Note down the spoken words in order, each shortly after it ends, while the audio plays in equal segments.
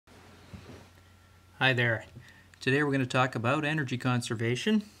Hi there. Today we're going to talk about energy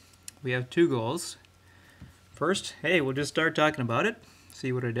conservation. We have two goals. First, we'll just start talking about it,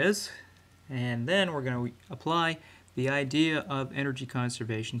 see what it is, and then we're going to apply the idea of energy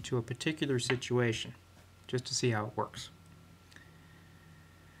conservation to a particular situation, just to see how it works.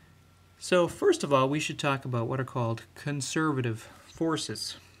 So first of all, we should talk about what are called conservative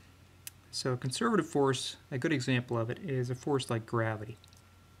forces. So a conservative force, a good example of it, is a force like gravity.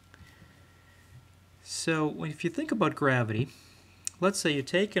 So if you think about gravity, let's say you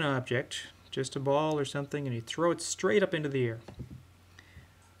take an object, just a ball or something, and you throw it straight up into the air.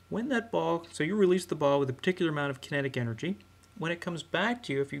 When that ball, so you release the ball with a particular amount of kinetic energy. When it comes back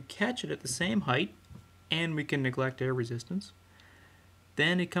to you, if you catch it at the same height, and we can neglect air resistance,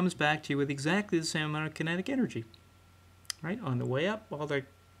 then it comes back to you with exactly the same amount of kinetic energy. Right? On the way up, all the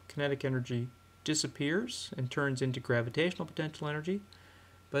kinetic energy disappears and turns into gravitational potential energy.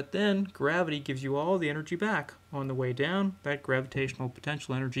 But then gravity gives you all the energy back. On the way down, that gravitational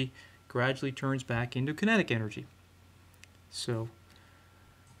potential energy gradually turns back into kinetic energy. So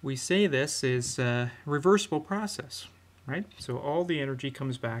we say this is a reversible process, right? So all the energy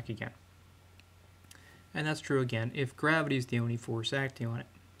comes back again. And that's true again if gravity is the only force acting on it.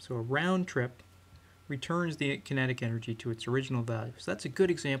 So a round trip returns the kinetic energy to its original value. So that's a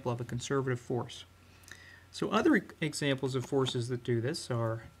good example of a conservative force. So other examples of forces that do this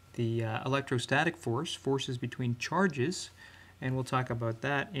are the electrostatic force, forces between charges, and we'll talk about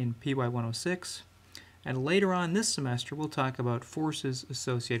that in PY106. And later on this semester, we'll talk about forces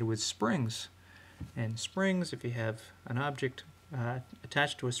associated with springs. And springs, if you have an object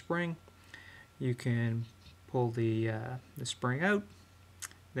attached to a spring, you can pull the spring out,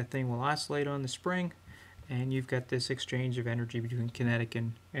 that thing will oscillate on the spring, and you've got this exchange of energy between kinetic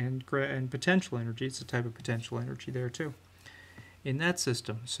and potential energy. It's a type of potential energy there too in that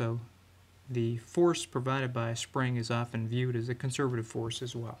system. So the force provided by a spring is often viewed as a conservative force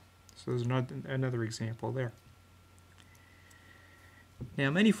as well. So there's another example there.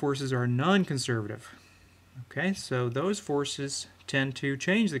 Now many forces are non-conservative. Okay, so those forces tend to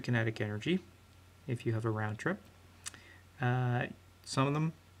change the kinetic energy if you have a round trip. Some of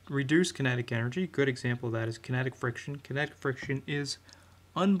them reduce kinetic energy. Good example of that is kinetic friction. Kinetic friction is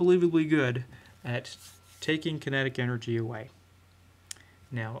unbelievably good at taking kinetic energy away.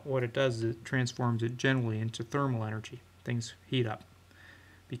 Now what it does is it transforms it generally into thermal energy. Things heat up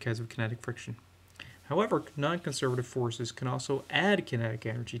because of kinetic friction. However, non-conservative forces can also add kinetic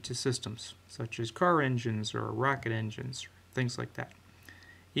energy to systems, such as car engines or rocket engines, things like that.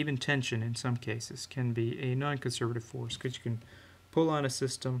 Even tension in some cases can be a non-conservative force because you can pull on a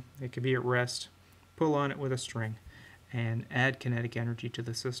system, it could be at rest, pull on it with a string, and add kinetic energy to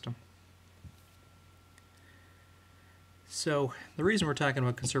the system. So the reason we're talking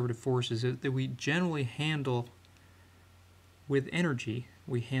about conservative forces is that we generally handle, with energy,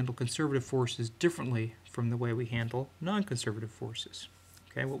 we handle conservative forces differently from the way we handle non-conservative forces.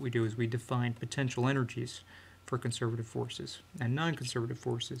 Okay, what we do is we define potential energies for conservative forces, and non-conservative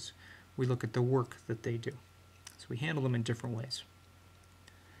forces, we look at the work that they do. So we handle them in different ways.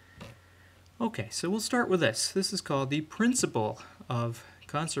 Okay, so we'll start with this. This is called the principle of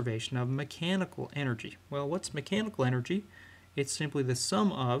conservation of mechanical energy. Well, what's mechanical energy? It's simply the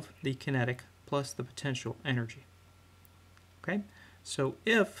sum of the kinetic plus the potential energy. Okay, so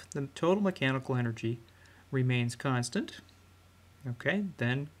if the total mechanical energy remains constant, okay,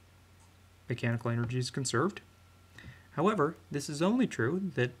 then mechanical energy is conserved. However, this is only true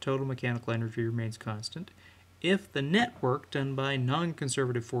that total mechanical energy remains constant if the net work done by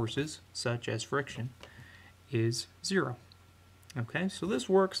non-conservative forces, such as friction, is zero. Okay, so this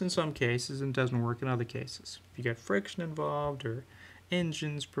works in some cases and doesn't work in other cases. If you got friction involved or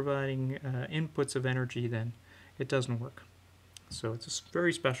engines providing inputs of energy, then it doesn't work. So it's a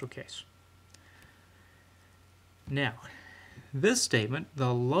very special case. Now, this statement,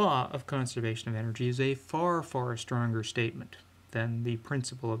 the law of conservation of energy, is a far, far stronger statement than the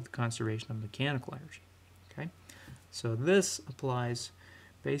principle of the conservation of mechanical energy. Okay, so this applies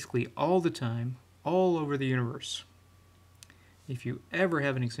basically all the time, all over the universe. If you ever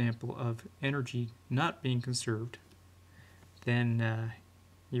have an example of energy not being conserved, then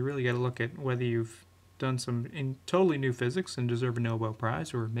you really got to look at whether you've done some totally new physics and deserve a Nobel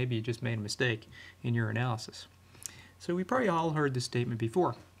Prize, or maybe you just made a mistake in your analysis. So we probably all heard this statement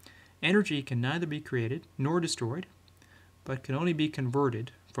before. Energy can neither be created nor destroyed, but can only be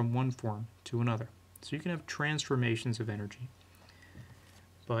converted from one form to another. So you can have transformations of energy.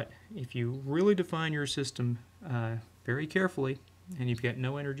 But if you really define your system very carefully, and you've got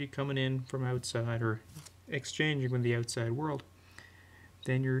no energy coming in from outside or exchanging with the outside world,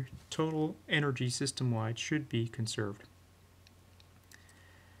 then your total energy system-wide should be conserved.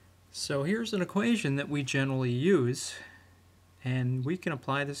 So here's an equation that we generally use, and we can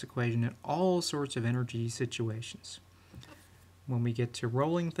apply this equation in all sorts of energy situations. When we get to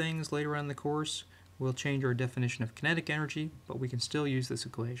rolling things later on in the course, we'll change our definition of kinetic energy, but we can still use this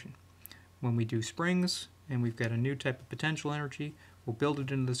equation. When we do springs and we've got a new type of potential energy, we'll build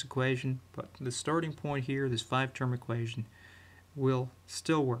it into this equation, but the starting point here, this 5-term equation, will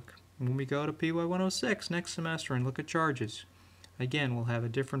still work. When we go to PY106 next semester and look at charges, again, we'll have a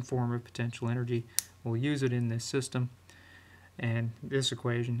different form of potential energy. We'll use it in this system and this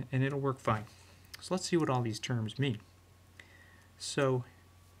equation, and it'll work fine. So let's see what all these terms mean. So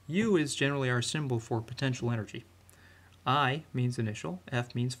U is generally our symbol for potential energy. I means initial,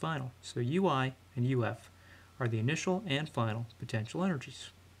 F means final. So UI and UF are the initial and final potential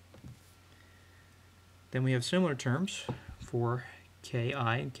energies. Then we have similar terms for Ki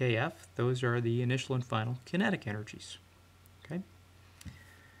and Kf. Those are the initial and final kinetic energies. Okay.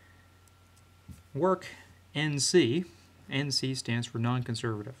 Work NC, NC stands for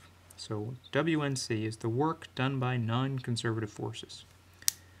non-conservative. So WNC is the work done by non-conservative forces.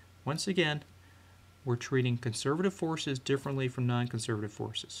 Once again, we're treating conservative forces differently from non-conservative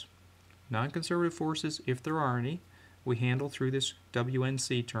forces. Non-conservative forces, if there are any, we handle through this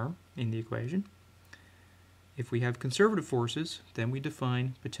WNC term in the equation. If we have conservative forces, then we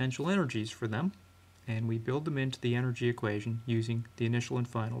define potential energies for them, and we build them into the energy equation using the initial and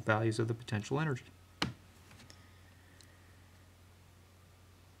final values of the potential energy.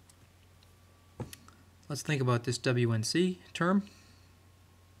 Let's think about this WNC term.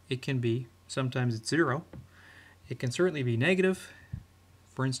 It can be, sometimes it's 0. It can certainly be negative.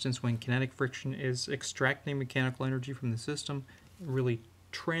 For instance, when kinetic friction is extracting mechanical energy from the system, really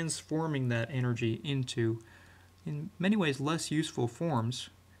transforming that energy into, in many ways, less useful forms,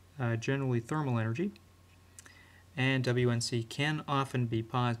 generally thermal energy. And WNC can often be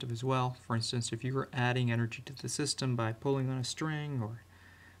positive as well. For instance, if you were adding energy to the system by pulling on a string, or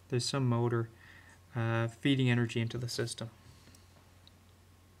there's some motor feeding energy into the system.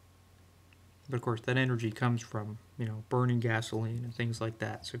 But of course, that energy comes from, burning gasoline and things like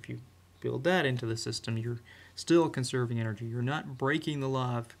that. So if you build that into the system, you're still conserving energy. You're not breaking the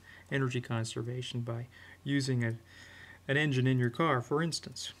law of energy conservation by using an engine in your car, for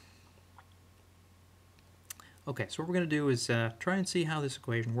instance. Okay, so what we're going to do is try and see how this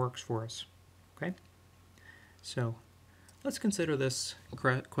equation works for us. Okay, so let's consider this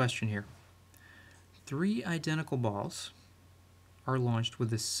question here. 3 identical balls are launched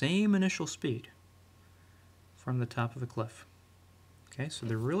with the same initial speed from the top of a cliff. Okay, so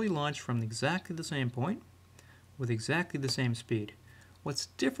they're really launched from exactly the same point with exactly the same speed. What's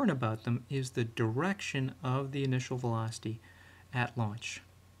different about them is the direction of the initial velocity at launch.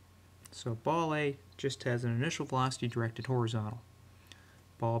 So ball A just has an initial velocity directed horizontal.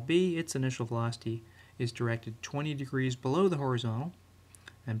 Ball B, its initial velocity is directed 20 degrees below the horizontal,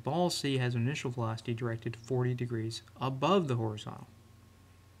 and ball C has an initial velocity directed 40 degrees above the horizontal.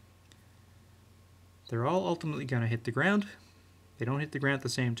 They're all ultimately going to hit the ground. They don't hit the ground at the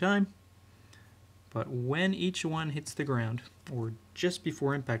same time, but when each one hits the ground, or just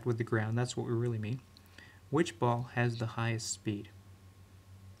before impact with the ground, that's what we really mean, which ball has the highest speed?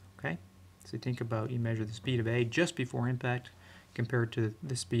 Okay, so think about, you measure the speed of A just before impact compared to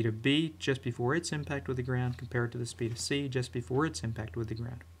the speed of B just before its impact with the ground compared to the speed of C just before its impact with the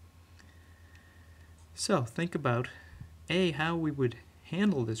ground. So think about, A, how we would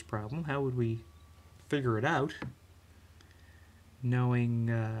handle this problem. How would we figure it out, knowing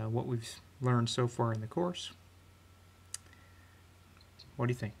what we've learned so far in the course? What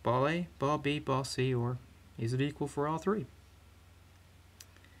do you think? Ball A, ball B, ball C, or is it equal for all 3?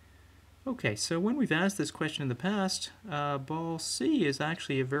 Okay, so when we've asked this question in the past, ball C is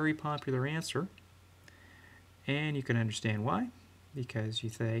actually a very popular answer, and you can understand why, because you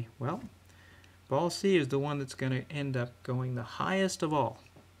say, well, ball C is the one that's going to end up going the highest of all.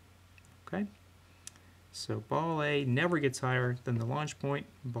 Okay, so ball A never gets higher than the launch point,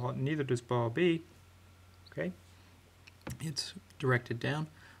 neither does ball B. Okay, it's directed down.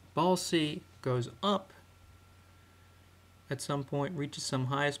 Ball C goes up at some point, reaches some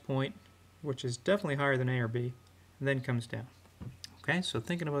highest point, which is definitely higher than A or B, and then comes down. Okay, so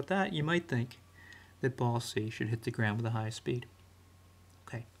thinking about that, you might think that ball C should hit the ground with the highest speed.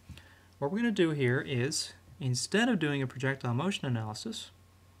 Okay, what we're going to do here is, instead of doing a projectile motion analysis,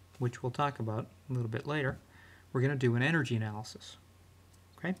 which we'll talk about a little bit later, we're going to do an energy analysis.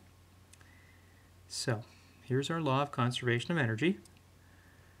 Okay, so here's our law of conservation of energy.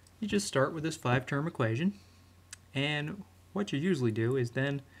 You just start with this 5-term equation, and what you usually do is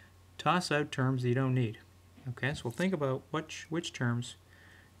then toss out terms that you don't need. Okay, so we'll think about which terms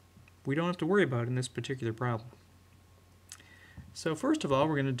we don't have to worry about in this particular problem. So first of all,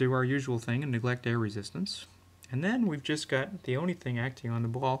 we're going to do our usual thing and neglect air resistance. And then we've just got the only thing acting on the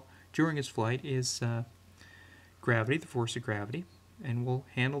ball during its flight is gravity, the force of gravity. And we'll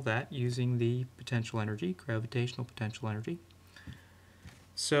handle that using the potential energy, gravitational potential energy.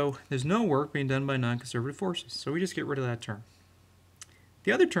 So there's no work being done by non-conservative forces, so we just get rid of that term.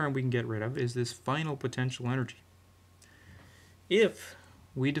 The other term we can get rid of is this final potential energy. If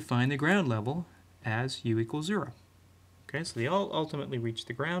we define the ground level as u equals 0. Okay, so they all ultimately reach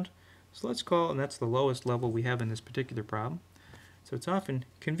the ground. So let's call, and that's the lowest level we have in this particular problem. So it's often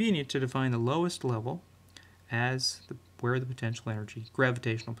convenient to define the lowest level as where the potential energy,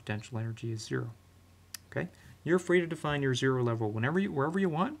 gravitational potential energy, is 0. Okay, you're free to define your 0 level wherever you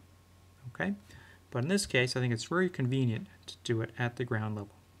want. Okay, but in this case, I think it's very convenient to do it at the ground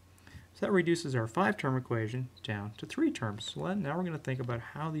level. So that reduces our 5-term equation down to 3 terms. So now we're going to think about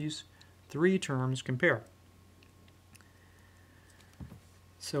how these 3 terms compare.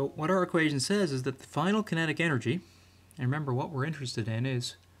 So what our equation says is that the final kinetic energy, and remember what we're interested in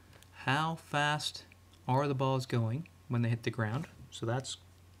is how fast are the balls going when they hit the ground. So that's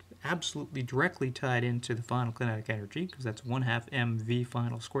absolutely directly tied into the final kinetic energy, because that's 1/2 mv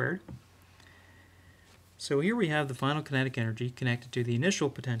final squared. So here we have the final kinetic energy connected to the initial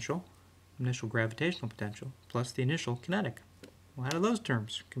potential, initial gravitational potential, plus the initial kinetic. Well, how do those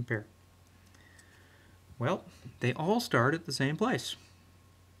terms compare? Well, they all start at the same place.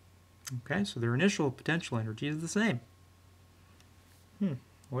 Okay, so their initial potential energy is the same.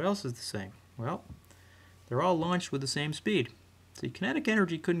 What else is the same? Well, they're all launched with the same speed. So kinetic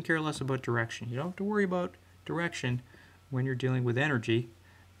energy couldn't care less about direction. You don't have to worry about direction when you're dealing with energy.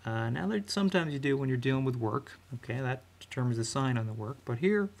 Sometimes you do when you're dealing with work. Okay, that determines the sign on the work. But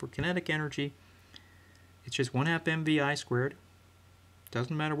here, for kinetic energy, it's just 1/2 mvi squared.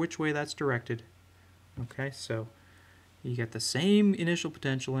 Doesn't matter which way that's directed. Okay, so you get the same initial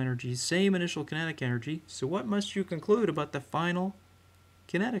potential energy, same initial kinetic energy. So what must you conclude about the final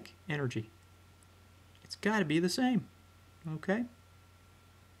kinetic energy? It's got to be the same. Okay?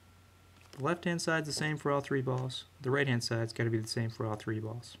 The left-hand side's the same for all 3 balls. The right-hand side's got to be the same for all 3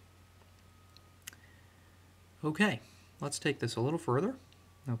 balls. Okay, let's take this a little further.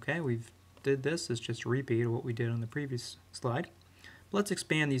 Okay, we've did this. It's just a repeat of what we did on the previous slide. Let's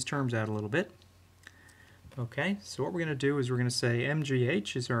expand these terms out a little bit. Okay, so what we're going to do is we're going to say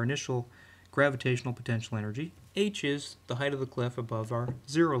mgh is our initial gravitational potential energy. H is the height of the cliff above our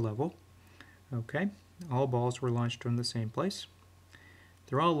 0 level. Okay, all balls were launched from the same place.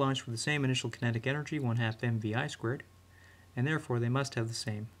 They're all launched with the same initial kinetic energy, 1/2 mvi squared, and therefore they must have the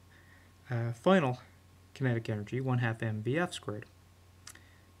same final kinetic energy, 1/2 mvf squared.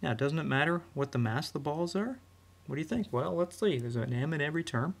 Now, doesn't it matter what the mass of the balls are? What do you think? Well, let's see. There's an m in every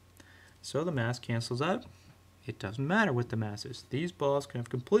term, so the mass cancels out. It doesn't matter what the mass is. These balls can have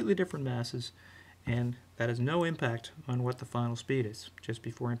completely different masses, and that has no impact on what the final speed is, just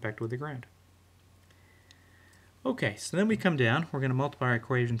before impact with the ground. Okay, so then we come down. We're going to multiply our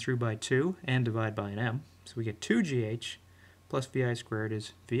equation through by 2 and divide by an m. So we get 2gh plus vi squared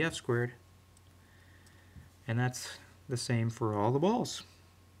is vf squared, and that's the same for all the balls.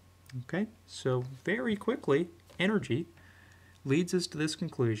 Okay, so very quickly, energy leads us to this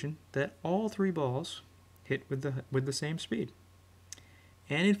conclusion that all 3 balls hit with the same speed.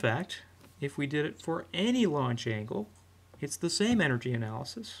 And in fact, if we did it for any launch angle, it's the same energy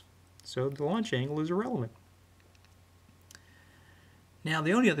analysis, so the launch angle is irrelevant. Now,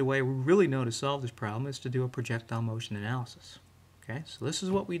 the only other way we really know to solve this problem is to do a projectile motion analysis. Okay, so this is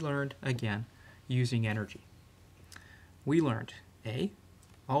what we learned, again, using energy. We learned, A,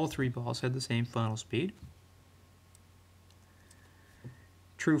 all 3 balls had the same final speed.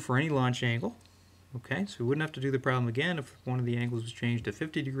 True for any launch angle. Okay, so we wouldn't have to do the problem again if one of the angles was changed to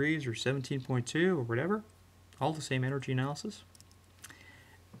 50 degrees or 17.2 or whatever. All the same energy analysis.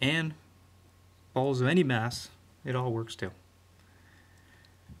 And balls of any mass, it all works too.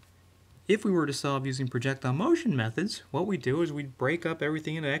 If we were to solve using projectile motion methods, what we'd do is we'd break up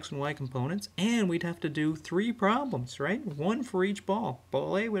everything into x and y components, and we'd have to do 3 problems, right? 1 for each ball.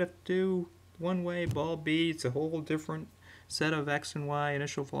 Ball A would have to do one way, ball B, it's a whole different set of x and y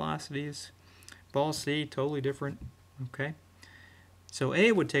initial velocities. Ball C, totally different, okay? So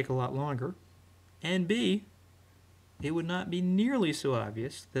A would take a lot longer, and B, it would not be nearly so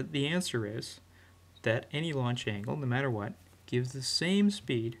obvious that the answer is that any launch angle, no matter what, gives the same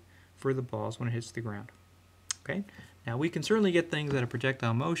speed for the balls when it hits the ground. Okay? Now we can certainly get things out of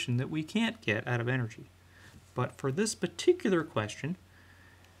projectile motion that we can't get out of energy. But for this particular question,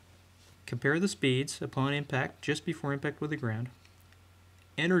 compare the speeds upon impact, just before impact with the ground.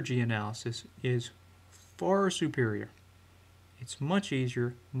 Energy analysis is far superior. It's much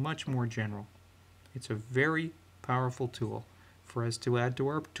easier, much more general. It's a very powerful tool for us to add to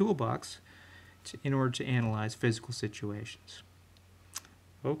our toolbox in order to analyze physical situations.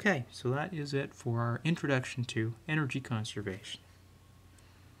 Okay, so that is it for our introduction to energy conservation.